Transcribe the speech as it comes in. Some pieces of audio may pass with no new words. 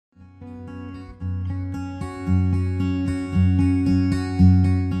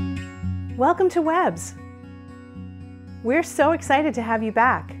Welcome to WEBS! We're so excited to have you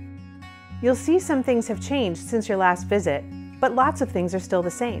back. You'll see some things have changed since your last visit, but lots of things are still the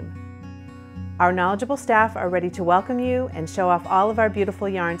same. Our knowledgeable staff are ready to welcome you and show off all of our beautiful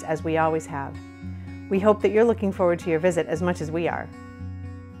yarns as we always have. We hope that you're looking forward to your visit as much as we are.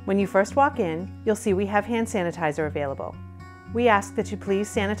 When you first walk in, you'll see we have hand sanitizer available. We ask that you please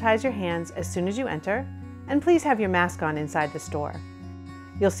sanitize your hands as soon as you enter, and please have your mask on inside the store.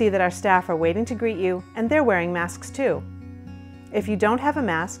 You'll see that our staff are waiting to greet you, and they're wearing masks too. If you don't have a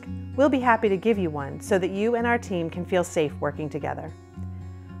mask, we'll be happy to give you one so that you and our team can feel safe working together.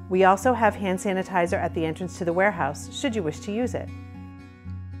 We also have hand sanitizer at the entrance to the warehouse, should you wish to use it.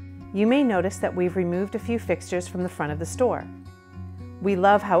 You may notice that we've removed a few fixtures from the front of the store. We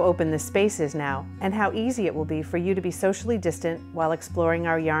love how open this space is now, and how easy it will be for you to be socially distant while exploring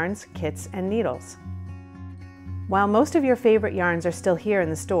our yarns, kits, and needles. While most of your favorite yarns are still here in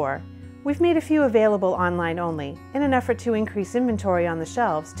the store, we've made a few available online only in an effort to increase inventory on the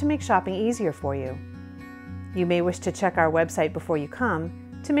shelves to make shopping easier for you. You may wish to check our website before you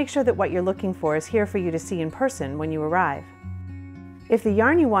come to make sure that what you're looking for is here for you to see in person when you arrive. If the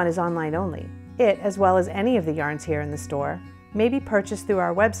yarn you want is online only, it, as well as any of the yarns here in the store, may be purchased through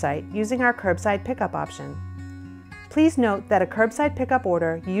our website using our curbside pickup option. Please note that a curbside pickup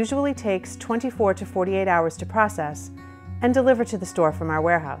order usually takes 24 to 48 hours to process and deliver to the store from our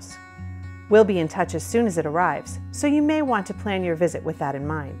warehouse. We'll be in touch as soon as it arrives, so you may want to plan your visit with that in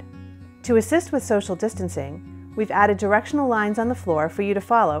mind. To assist with social distancing, we've added directional lines on the floor for you to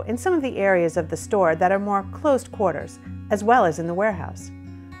follow in some of the areas of the store that are more closed quarters, as well as in the warehouse.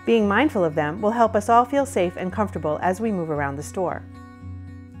 Being mindful of them will help us all feel safe and comfortable as we move around the store.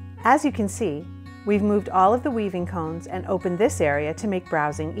 As you can see, we've moved all of the weaving cones and opened this area to make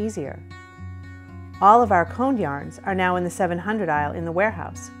browsing easier. All of our coned yarns are now in the 700 aisle in the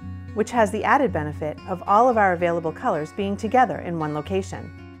warehouse, which has the added benefit of all of our available colors being together in one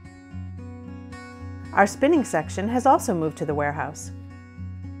location. Our spinning section has also moved to the warehouse.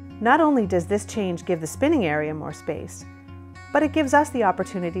 Not only does this change give the spinning area more space, but it gives us the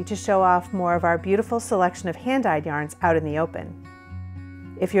opportunity to show off more of our beautiful selection of hand-dyed yarns out in the open.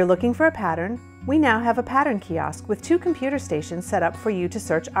 If you're looking for a pattern, we now have a pattern kiosk with 2 computer stations set up for you to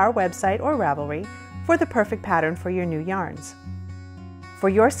search our website or Ravelry for the perfect pattern for your new yarns. For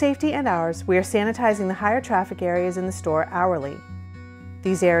your safety and ours, we are sanitizing the higher traffic areas in the store hourly.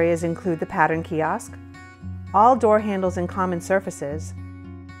 These areas include the pattern kiosk, all door handles and common surfaces,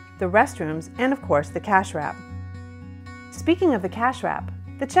 the restrooms, and of course the cash wrap. Speaking of the cash wrap,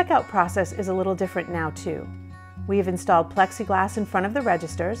 the checkout process is a little different now too. We have installed plexiglass in front of the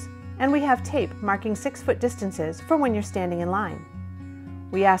registers, and we have tape marking 6-foot distances for when you're standing in line.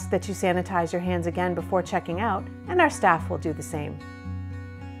 We ask that you sanitize your hands again before checking out, and our staff will do the same.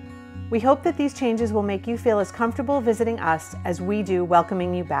 We hope that these changes will make you feel as comfortable visiting us as we do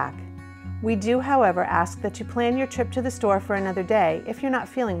welcoming you back. We do, however, ask that you plan your trip to the store for another day if you're not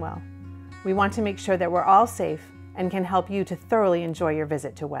feeling well. We want to make sure that we're all safe and can help you to thoroughly enjoy your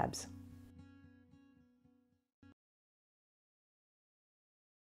visit to WEBS.